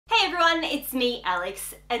everyone, it's me,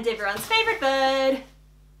 Alex, and everyone's favourite bird,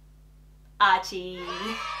 Archie.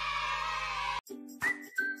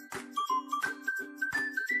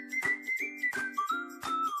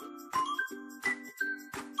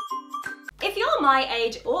 If you're my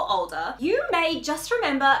age or older, you may just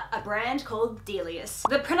remember a brand called dELiA.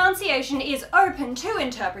 The pronunciation is open to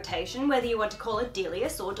interpretation, whether you want to call it dELiA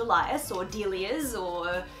or dELiA or dELiA's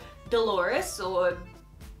or Dolores or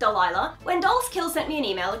dELiA. When DOLLSKILL sent me an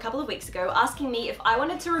email a couple of weeks ago asking me if I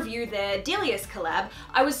wanted to review their dELiA collab,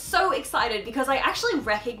 I was so excited because I actually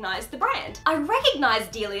recognized the brand. I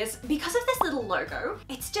recognized dELiA because of this little logo.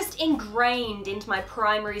 It's just ingrained into my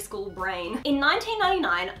primary school brain. In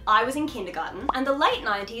 1999, I was in kindergarten, and the late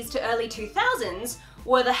 90s to early 2000s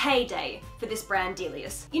were the heyday for this brand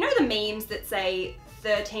dELiA. You know the memes that say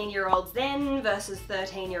 13-year-olds then versus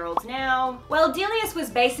 13-year-olds now? Well, dELiA was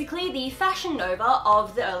basically the fashion nova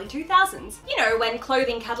of the early 2000s. You know, when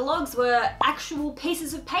clothing catalogues were actual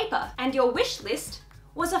pieces of paper and your wish list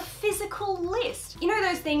was a physical list. You know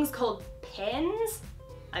those things called pens?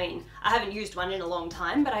 I mean, I haven't used one in a long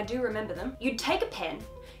time, but I do remember them. You'd take a pen,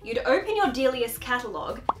 you'd open your dELiA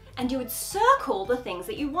catalogue, and you would circle the things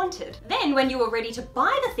that you wanted. Then when you were ready to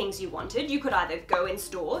buy the things you wanted, you could either go in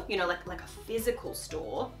store, you know, like a physical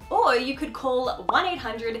store, or you could call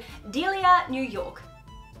 1-800-dELiA New York.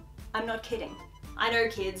 I'm not kidding. I know,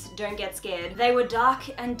 kids, don't get scared. They were dark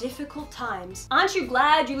and difficult times. Aren't you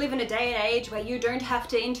glad you live in a day and age where you don't have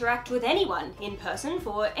to interact with anyone in person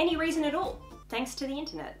for any reason at all, thanks to the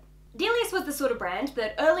internet? dELiA was the sort of brand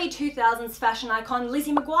that early 2000s fashion icon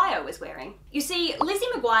Lizzie McGuire was wearing. You see, Lizzie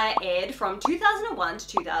McGuire aired from 2001 to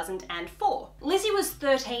 2004. Lizzie was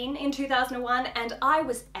 13 in 2001 and I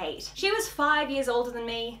was 8. She was 5 years older than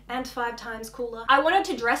me and 5 times cooler. I wanted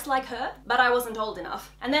to dress like her, but I wasn't old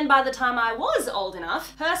enough. And then by the time I was old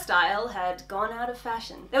enough, her style had gone out of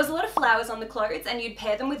fashion. There was a lot of flowers on the clothes and you'd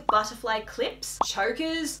pair them with butterfly clips,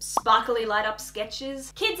 chokers, sparkly light up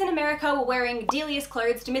sketches. Kids in America were wearing dELiA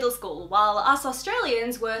clothes to middle school, while us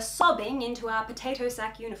Australians were sobbing into our potato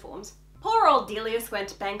sack uniforms. Poor old dELiA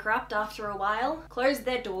went bankrupt after a while, closed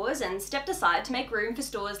their doors and stepped aside to make room for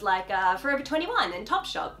stores like Forever 21 and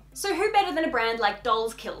Topshop. So who better than a brand like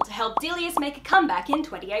DOLLSKILL to help dELiA make a comeback in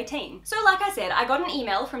 2018? So like I said, I got an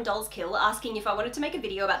email from DOLLSKILL asking if I wanted to make a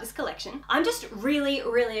video about this collection. I'm just really,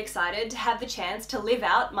 really excited to have the chance to live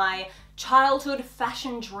out my childhood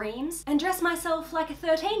fashion dreams and dress myself like a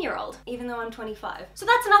 13-year-old, even though I'm 25. So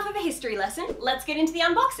that's enough of a history lesson. Let's get into the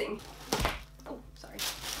unboxing. Oh, sorry.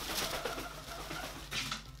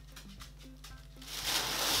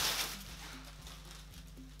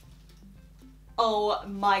 Oh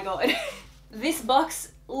my god. This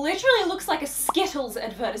box literally looks like a Skittles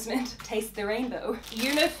advertisement. Taste the rainbow.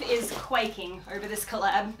 Unif is quaking over this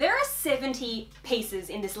collab. There are 70 pieces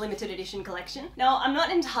in this limited edition collection. Now, I'm not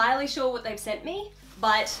entirely sure what they've sent me,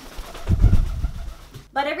 but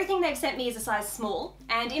everything they've sent me is a size small,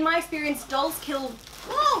 and in my experience, DOLLSKILL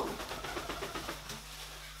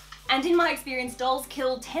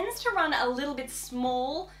tends to run a little bit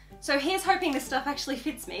small. So here's hoping this stuff actually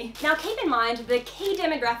fits me. Now keep in mind, the key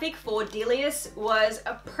demographic for dELiA was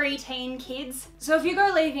preteen kids. So if you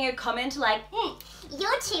go leaving a comment like,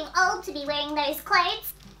 you're too old to be wearing those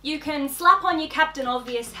clothes, you can slap on your Captain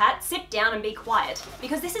Obvious hat, sit down and be quiet,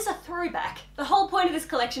 because this is a throwback. The whole point of this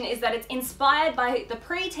collection is that it's inspired by the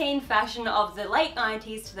preteen fashion of the late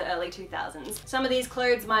 90s to the early 2000s. Some of these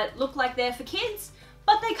clothes might look like they're for kids,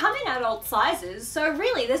 but they come in adult sizes, so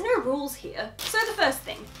really there's no rules here. So the first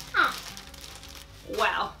thing.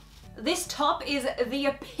 Wow. This top is the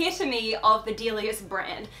epitome of the dELiA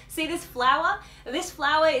brand. See this flower? This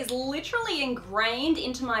flower is literally ingrained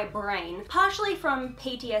into my brain, partially from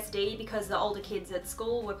PTSD because the older kids at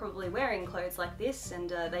school were probably wearing clothes like this and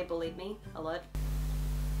they bullied me a lot.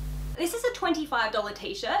 This is a $25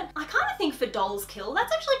 t-shirt. I kind of think for DOLLSKILL,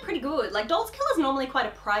 that's actually pretty good. Like, DOLLSKILL is normally quite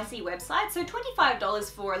a pricey website, so $25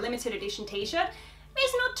 for a limited edition t-shirt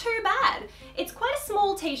is not too bad. It's quite a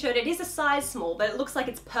small t-shirt. It is a size small, but it looks like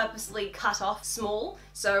it's purposely cut off small.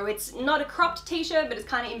 So it's not a cropped t-shirt, but it's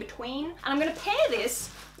kind of in between. And I'm gonna pair this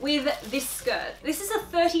with this skirt. This is a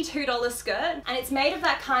 $32 skirt, and it's made of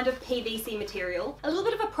that kind of PVC material. A little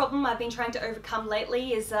bit of a problem I've been trying to overcome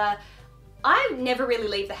lately is I never really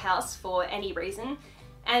leave the house for any reason,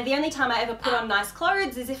 and the only time I ever put on nice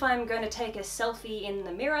clothes is if I'm going to take a selfie in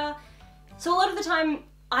the mirror. So a lot of the time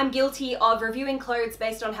I'm guilty of reviewing clothes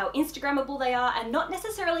based on how Instagrammable they are and not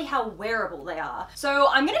necessarily how wearable they are. So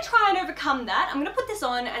I'm gonna try and overcome that. I'm gonna put this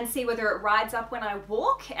on and see whether it rides up when I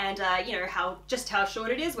walk and you know, just how short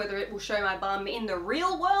it is, whether it will show my bum in the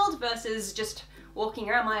real world versus just walking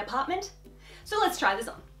around my apartment. So let's try this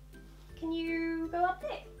on. Can you go up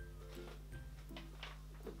there?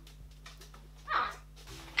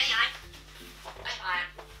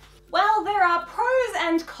 Well, there are pros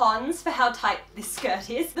and cons for how tight this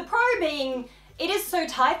skirt is. The pro being, it is so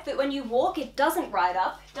tight that when you walk, it doesn't ride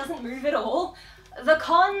up, it doesn't move at all. The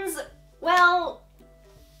cons, well,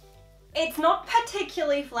 it's not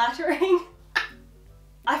particularly flattering.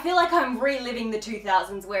 I feel like I'm reliving the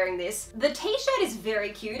 2000s wearing this. The t-shirt is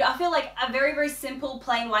very cute. I feel like a very, very simple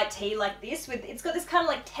plain white tee like this, with it's got this kind of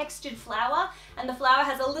like textured flower, and the flower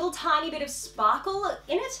has a little tiny bit of sparkle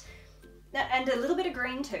in it, and a little bit of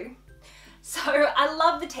green too. So I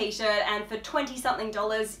love the t-shirt, and for 20-something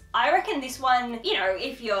dollars, I reckon this one, you know,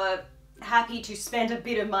 if you're happy to spend a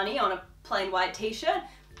bit of money on a plain white t-shirt,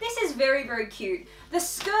 this is very, very cute. The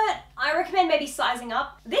skirt, I recommend maybe sizing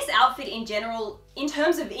up. This outfit in general, in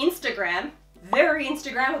terms of Instagram, very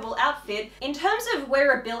Instagrammable outfit. In terms of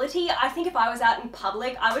wearability, I think if I was out in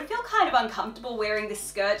public, I would feel kind of uncomfortable wearing this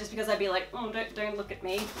skirt just because I'd be like, oh, don't look at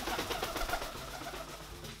me.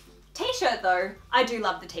 T-shirt though, I do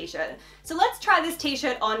love the t-shirt. So let's try this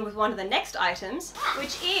t-shirt on with one of the next items,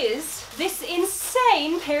 which is this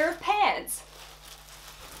insane pair of pants.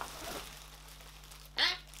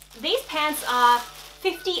 These pants are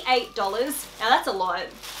 $58. Now that's a lot.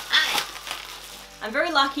 I'm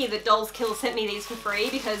very lucky that DOLLSKILL sent me these for free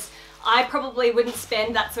because I probably wouldn't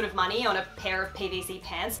spend that sort of money on a pair of PVC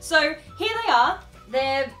pants. So here they are.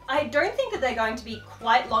 I don't think that they're going to be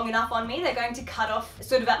quite long enough on me. They're going to cut off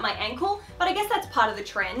sort of at my ankle, but I guess that's part of the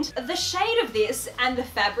trend. The shade of this and the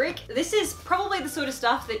fabric, this is probably the sort of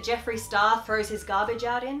stuff that Jeffree Star throws his garbage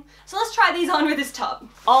out in. So let's try these on with this top.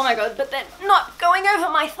 Oh my god, but they're not going over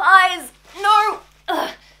my thighs. No!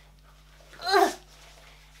 Ugh. Ugh.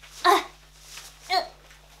 Ugh.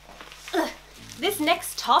 This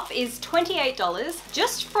next top is $28.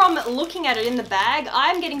 Just from looking at it in the bag,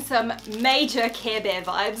 I'm getting some major Care Bear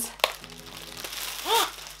vibes.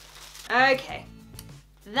 Okay,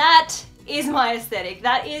 that is my aesthetic.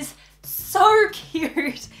 That is so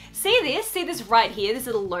cute. See this right here, this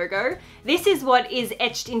little logo? This is what is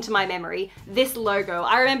etched into my memory, this logo.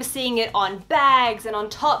 I remember seeing it on bags and on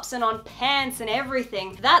tops and on pants and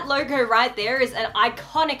everything. That logo right there is an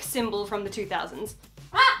iconic symbol from the 2000s.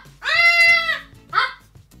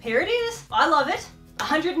 Here it is. I love it.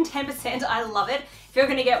 110%, I love it. If you're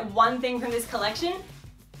gonna get one thing from this collection,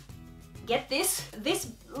 get this. This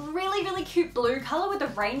really, really cute blue color with the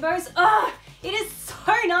rainbows. Ugh, it is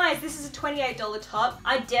so nice. This is a $28 top.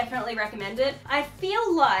 I definitely recommend it. I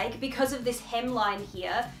feel like because of this hemline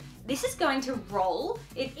here, this is going to roll.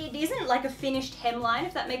 It isn't like a finished hemline,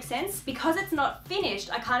 if that makes sense. Because it's not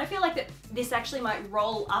finished, I kind of feel like that this actually might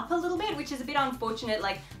roll up a little bit, which is a bit unfortunate.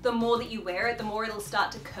 Like, the more that you wear it, the more it'll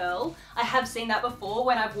start to curl. I have seen that before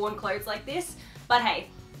when I've worn clothes like this. But hey,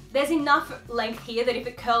 there's enough length here that if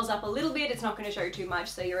it curls up a little bit, it's not going to show too much,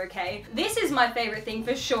 so you're okay. This is my favorite thing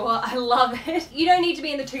for sure. I love it. You don't need to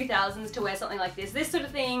be in the 2000s to wear something like this. This sort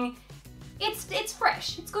of thing, it's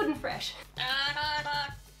fresh. It's good and fresh.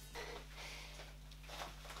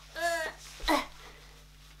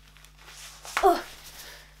 Oh,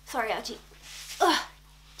 sorry, Archie. Oh,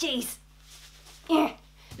 jeez.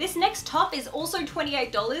 This next top is also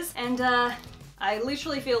 $28, and I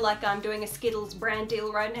literally feel like I'm doing a Skittles brand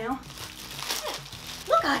deal right now.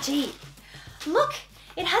 Look, Archie. Look,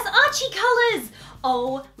 it has Archie colors.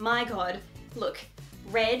 Oh my god. Look,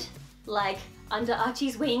 red, like under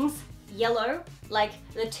Archie's wings. Yellow, like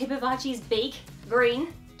the tip of Archie's beak.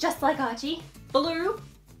 Green, just like Archie. Blue,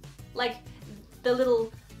 like the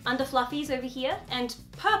little under fluffies over here, and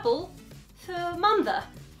purple for Mumther.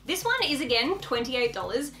 This one is again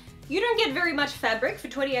 $28. You don't get very much fabric for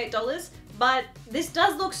 $28, but this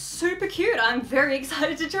does look super cute. I'm very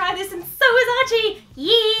excited to try this, and so is Archie!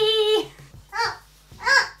 Yee!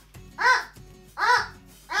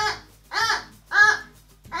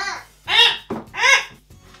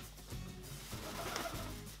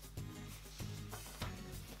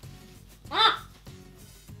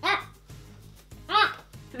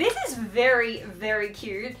 This is very, very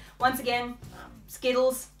cute. Once again,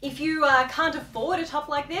 Skittles. If you can't afford a top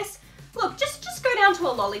like this, look, just go down to a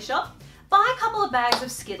lolly shop, buy a couple of bags of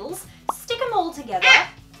Skittles, stick them all together.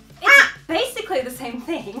 It's basically the same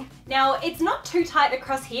thing. Now, it's not too tight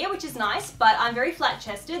across here, which is nice, but I'm very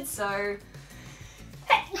flat-chested, so...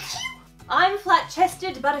 I'm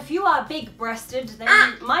flat-chested, but if you are big-breasted, then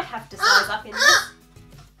you might have to size up in this.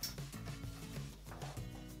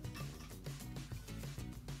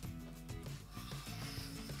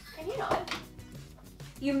 Can you not?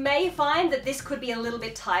 You may find that this could be a little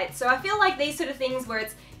bit tight, so I feel like these sort of things where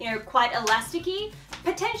it's, you know, quite elasticy,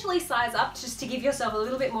 Potentially size up just to give yourself a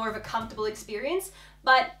little bit more of a comfortable experience,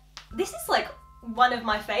 but this is like one of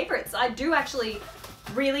my favorites. I do actually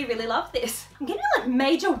really, really love this. I'm getting like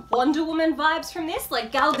major Wonder Woman vibes from this,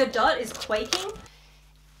 like Gal Gadot is quaking.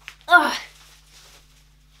 Ugh.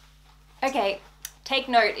 Okay, take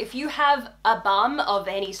note, if you have a bum of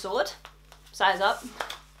any sort, size up.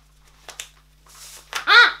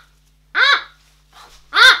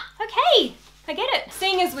 Okay, I get it.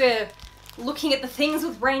 Seeing as we're looking at the things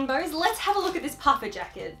with rainbows, let's have a look at this puffer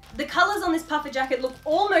jacket. The colours on this puffer jacket look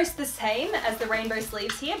almost the same as the rainbow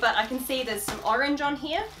sleeves here, but I can see there's some orange on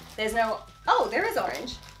here. There's no, oh, there is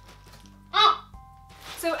orange.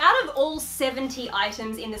 So out of all 70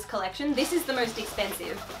 items in this collection, this is the most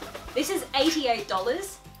expensive. This is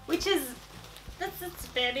 $88, which is, that's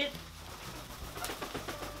about it.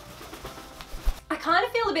 I kind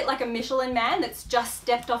of feel a bit like a Michelin man that's just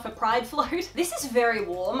stepped off a pride float. This is very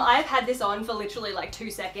warm. I've had this on for literally like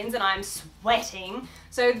 2 seconds and I'm sweating.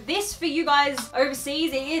 So this for you guys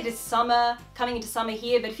overseas, it is summer, coming into summer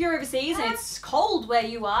here, but if you're overseas and it's cold where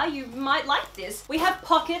you are, you might like this. We have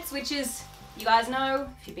pockets, which is, you guys know,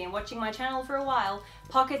 if you've been watching my channel for a while,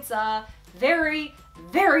 pockets are very,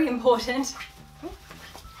 very important.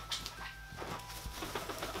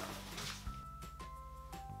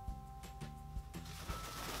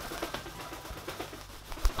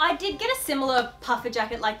 I did get a similar puffer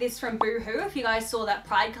jacket like this from Boohoo, if you guys saw that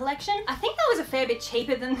Pride collection. I think that was a fair bit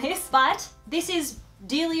cheaper than this, but this is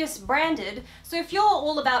dELiA branded, so if you're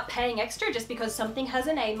all about paying extra just because something has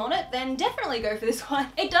a name on it, then definitely go for this one.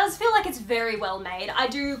 It does feel like it's very well made. I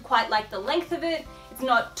do quite like the length of it. It's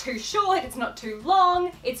not too short, it's not too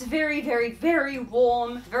long. It's very, very, very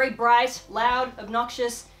warm, very bright, loud,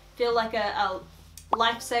 obnoxious. Feel like a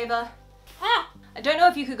lifesaver. I don't know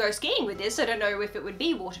if you could go skiing with this. I don't know if it would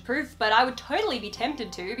be waterproof, but I would totally be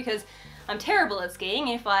tempted to because I'm terrible at skiing.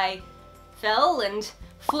 If I fell and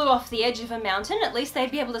flew off the edge of a mountain, at least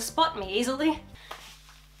they'd be able to spot me easily.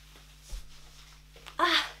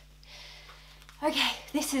 Okay,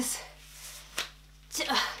 this is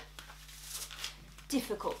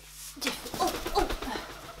difficult.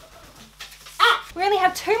 We only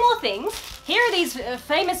have 2 more things. Here are these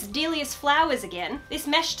famous dELiA flowers again. This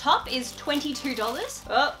mesh top is $22.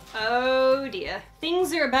 Oh dear.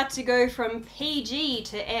 Things are about to go from PG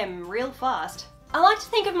to M real fast. I like to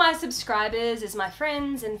think of my subscribers as my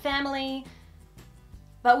friends and family,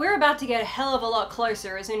 but we're about to get a hell of a lot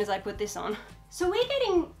closer as soon as I put this on. So we're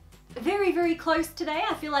getting very, very close today.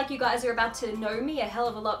 I feel like you guys are about to know me a hell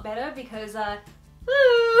of a lot better because,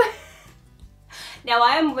 woo! Now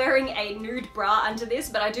I am wearing a nude bra under this,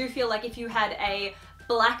 but I do feel like if you had a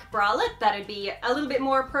black bralette, that'd be a little bit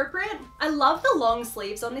more appropriate. I love the long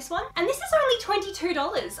sleeves on this one, and this is only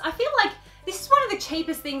 $22. I feel like this is one of the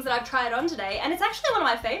cheapest things that I've tried on today, and it's actually one of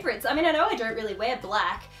my favorites. I mean, I know I don't really wear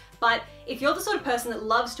black, but if you're the sort of person that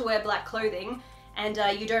loves to wear black clothing, and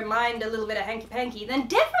you don't mind a little bit of hanky-panky, then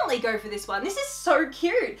definitely go for this one. This is so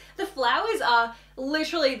cute. The flowers are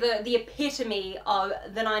literally the epitome of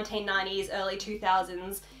the 1990s, early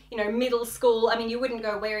 2000s, you know, middle school. I mean, you wouldn't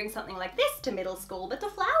go wearing something like this to middle school, but the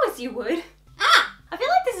flowers you would. I feel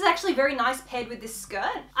like this is actually very nice paired with this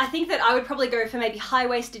skirt. I think that I would probably go for maybe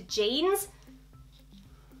high-waisted jeans.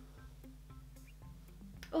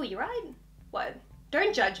 Oh, you're right. What?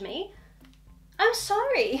 Don't judge me. I'm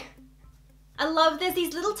sorry. I love there's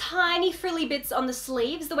these little tiny frilly bits on the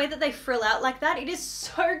sleeves, the way that they frill out like that. It is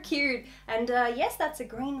so cute. And yes, that's a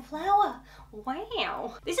green flower.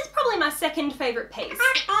 Wow. This is probably my second favorite piece.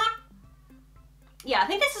 Yeah, I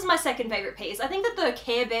think this is my second favorite piece. I think that the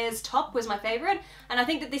Care Bears top was my favorite, and I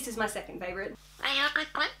think that this is my second favorite. Are you a good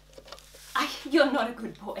boy? You're not a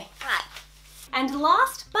good boy. And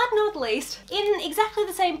last but not least, in exactly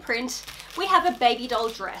the same print, we have a baby doll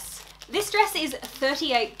dress. This dress is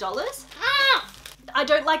 $38. I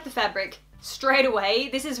don't like the fabric straight away.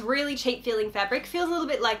 This is really cheap feeling fabric. Feels a little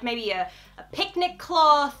bit like maybe a picnic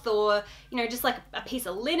cloth or, you know, just like a piece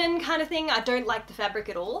of linen kind of thing. I don't like the fabric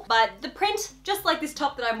at all. But the print, just like this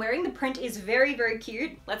top that I'm wearing, the print is very, very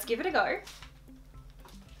cute. Let's give it a go.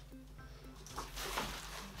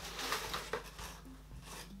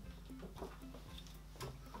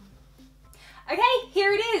 Okay,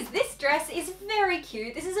 here it is. This dress is very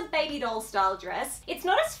cute. This is a baby doll style dress. It's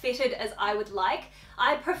not as fitted as I would like.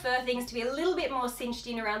 I prefer things to be a little bit more cinched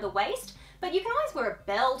in around the waist, but you can always wear a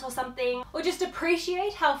belt or something, or just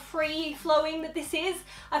appreciate how free flowing that this is.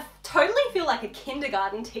 I totally feel like a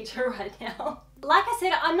kindergarten teacher right now. Like I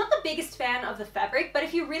said, I'm not the biggest fan of the fabric, but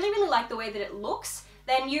if you really, really like the way that it looks,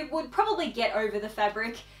 then you would probably get over the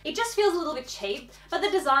fabric. It just feels a little bit cheap, but the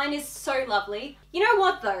design is so lovely. You know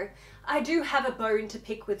what though? I do have a bone to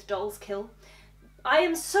pick with DOLLSKILL. I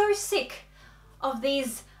am so sick of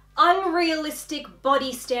these unrealistic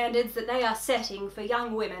body standards that they are setting for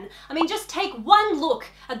young women. I mean, just take one look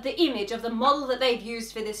at the image of the model that they've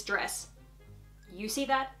used for this dress. You see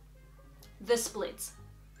that? The splits.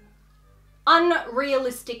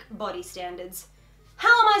 Unrealistic body standards. How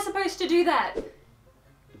am I supposed to do that?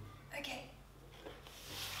 Okay.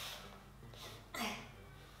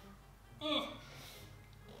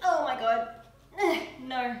 Oh my god.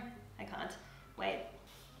 No, I can't. Wait.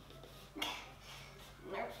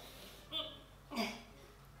 No.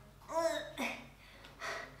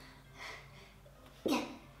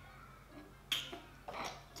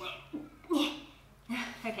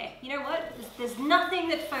 Okay, you know what? There's nothing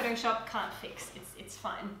that Photoshop can't fix. It's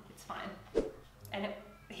fine. It's fine. And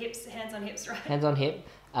hips, hands on hips, right? Hands on hip.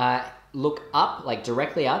 Look up, like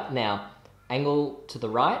directly up. Now, angle to the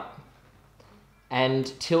right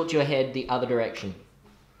and tilt your head the other direction.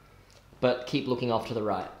 But keep looking off to the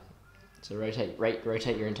right. So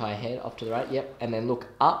rotate your entire head off to the right, yep. And then look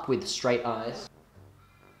up with straight eyes.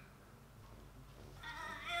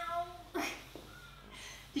 Ow.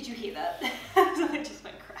 Did you hear that? It just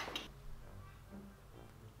went crack.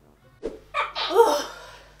 Oh.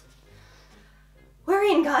 We're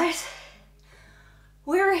in, guys.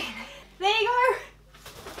 We're in. There you go.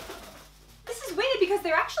 This is weird because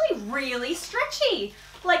they're actually really stretchy.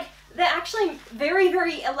 Like, they're actually very,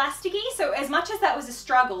 very elasticy. So as much as that was a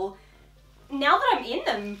struggle, now that I'm in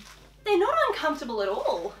them, they're not uncomfortable at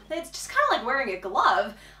all. It's just kind of like wearing a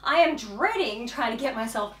glove. I am dreading trying to get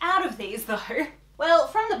myself out of these though. Well,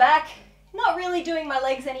 from the back, not really doing my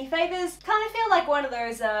legs any favors. Kind of feel like one of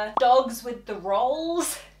those dogs with the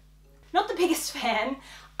rolls. Not the biggest fan.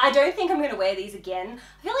 I don't think I'm going to wear these again.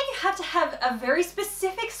 I feel like you have to have a very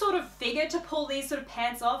specific sort of figure to pull these sort of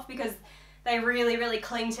pants off because they really, really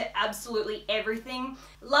cling to absolutely everything.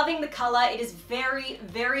 Loving the colour. It is very,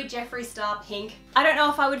 very Jeffree Star pink. I don't know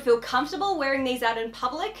if I would feel comfortable wearing these out in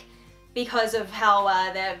public because of how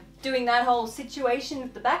they're doing that whole situation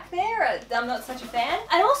at the back there. I'm not such a fan.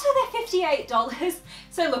 And also they're $58.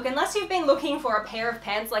 So look, unless you've been looking for a pair of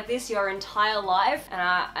pants like this your entire life,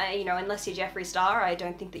 and you know, unless you're Jeffree Star, I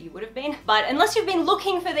don't think that you would have been. But unless you've been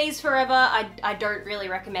looking for these forever, I don't really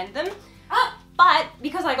recommend them. But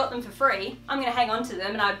because I got them for free, I'm gonna hang on to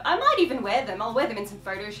them, and I might even wear them. I'll wear them in some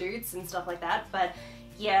photo shoots and stuff like that, but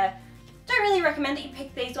yeah. Don't really recommend that you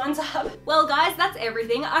pick these ones up. Well guys, that's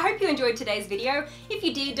everything. I hope you enjoyed today's video. If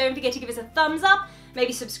you did, don't forget to give us a thumbs up.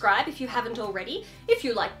 Maybe subscribe if you haven't already. If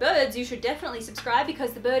you like birds, you should definitely subscribe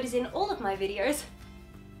because the bird is in all of my videos.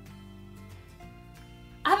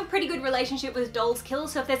 I have a pretty good relationship with DOLLSKILL,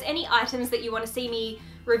 so if there's any items that you want to see me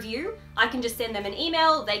review, I can just send them an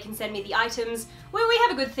email, they can send me the items. We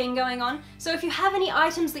have a good thing going on. So if you have any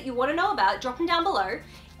items that you want to know about, drop them down below.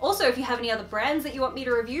 Also, if you have any other brands that you want me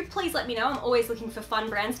to review, please let me know. I'm always looking for fun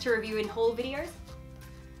brands to review in haul videos.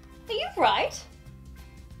 Are you right?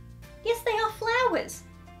 Yes, they are flowers.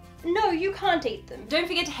 No, you can't eat them. Don't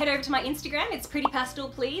forget to head over to my Instagram, it's Pretty Pastel,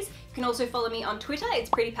 please. You can also follow me on Twitter, it's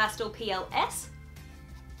Pretty Pastel PLS.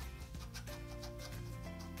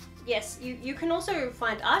 Yes, you can also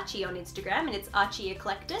find Archie on Instagram, and it's Archie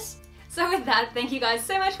Eclectus. So with that, thank you guys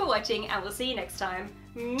so much for watching, and we'll see you next time.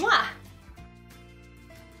 Mwah!